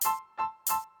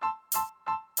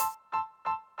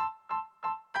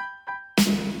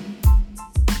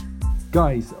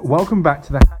Guys, welcome back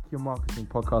to the Hack Your Marketing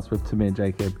podcast with Tamir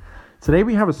Jacob. Today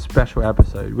we have a special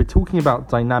episode. We're talking about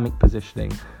dynamic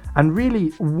positioning. And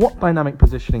really, what dynamic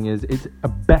positioning is a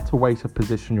better way to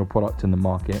position your product in the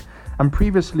market. And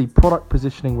previously, product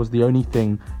positioning was the only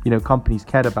thing, companies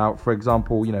cared about. For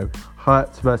example,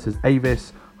 Hertz versus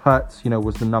Avis. Hertz,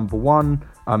 was the number one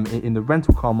in the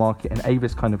rental car market, and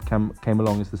Avis kind of came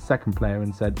along as the second player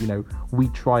and said, we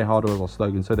try harder as our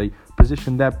slogan. So they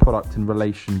positioned their product in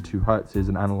relation to Hertz's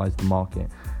and analyzed the market.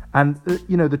 And,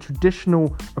 the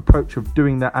traditional approach of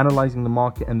doing that, analyzing the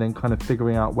market and then kind of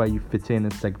figuring out where you fit in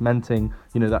and segmenting,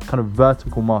 that kind of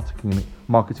vertical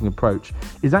marketing approach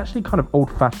is actually kind of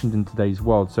old-fashioned in today's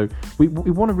world. So we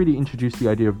want to really introduce the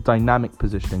idea of dynamic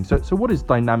positioning. So what is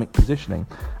dynamic positioning?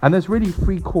 And there's really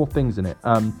three core things in it.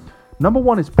 Number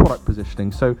one is product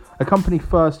positioning. So a company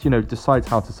first, decides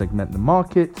how to segment the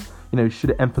market.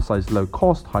 Should it emphasize low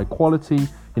cost, high quality?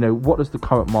 What does the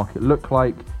current market look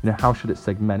like? How should it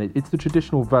segment it? It's the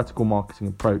traditional vertical marketing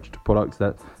approach to products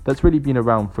that's really been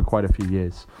around for quite a few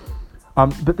years.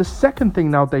 But the second thing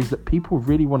nowadays that people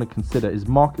really want to consider is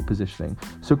market positioning.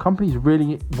 So companies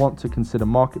really want to consider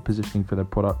market positioning for their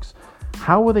products.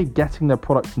 How are they getting their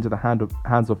products into the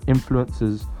hands of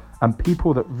influencers and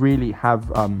people that really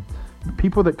have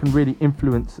people that can really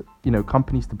influence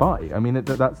companies to buy? I mean,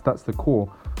 that's the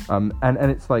core. And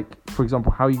it's like, for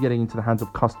example, how are you getting into the hands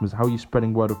of customers? How are you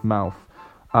spreading word of mouth?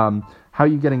 How are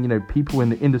you getting people in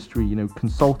the industry,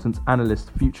 consultants, analysts,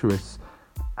 futurists?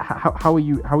 How are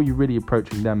you really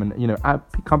approaching them?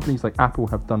 And companies like Apple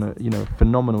have done a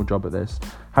phenomenal job at this.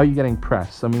 How are you getting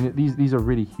press? I mean, these are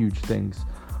really huge things.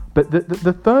 But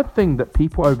the third thing that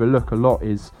people overlook a lot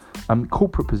is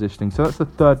corporate positioning. So that's the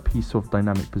third piece of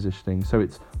dynamic positioning. So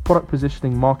it's product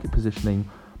positioning, market positioning,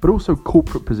 but also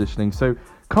corporate positioning. So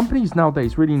companies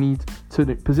nowadays really need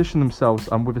to position themselves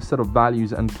with a set of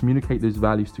values and communicate those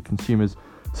values to consumers.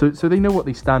 So they know what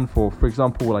they stand for. For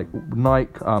example, like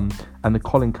Nike and the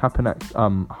Colin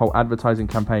Kaepernick whole advertising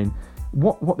campaign.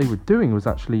 What they were doing was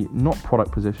actually not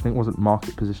product positioning, it wasn't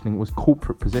market positioning, it was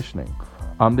corporate positioning.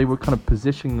 They were kind of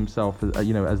positioning themselves as,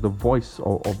 as the voice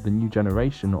of the new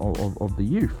generation of the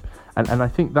youth. And I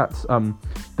think that's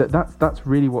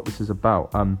really what this is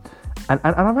about. And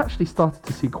I've actually started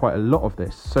to see quite a lot of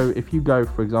this. So if you go,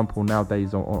 for example,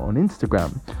 nowadays on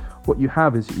Instagram, what you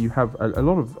have is you have a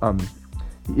lot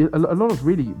of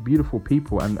really beautiful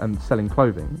people and selling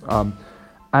clothing.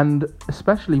 And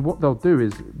especially what they'll do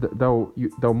is that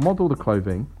they'll model the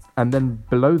clothing, and then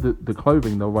below the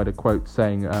clothing they'll write a quote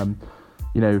saying,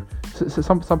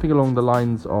 something along the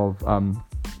lines of,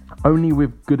 only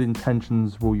with good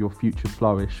intentions will your future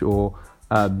flourish, or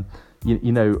and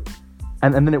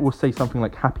then it will say something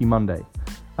like Happy Monday.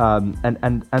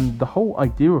 And the whole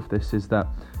idea of this is that,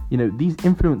 these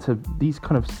influencers, these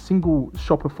kind of single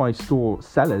Shopify store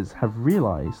sellers have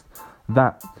realized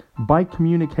that by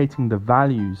communicating the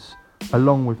values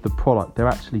along with the product, they're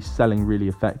actually selling really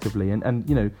effectively. And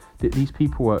these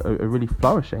people are really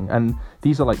flourishing. And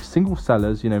these are like single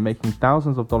sellers, making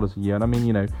thousands of dollars a year. And I mean,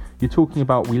 you're talking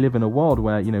about, we live in a world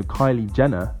where, Kylie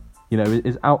Jenner,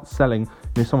 is outselling,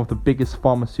 some of the biggest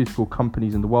pharmaceutical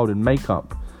companies in the world in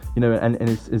makeup, and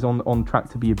is on track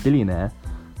to be a billionaire,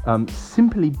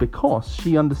 simply because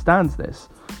she understands this.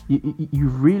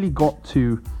 You've really got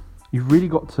to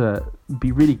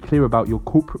be really clear about your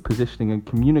corporate positioning and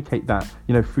communicate that,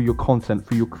 through your content,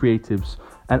 through your creatives,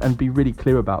 and be really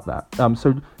clear about that.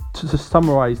 So to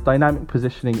summarize, dynamic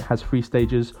positioning has three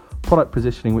stages: product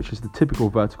positioning, which is the typical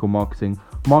vertical marketing;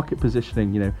 market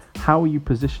positioning, how are you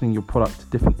positioning your product to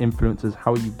different influencers?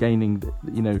 How are you gaining,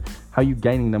 how are you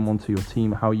gaining them onto your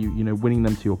team? How are you, winning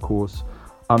them to your cause?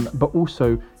 But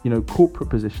also, corporate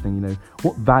positioning,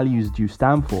 what values do you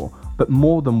stand for? But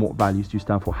more than what values do you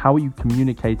stand for, how are you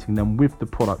communicating them with the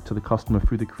product to the customer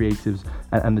through the creatives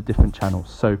and the different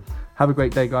channels? So have a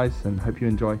great day, guys, and hope you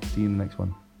enjoy. See you in the next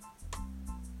one.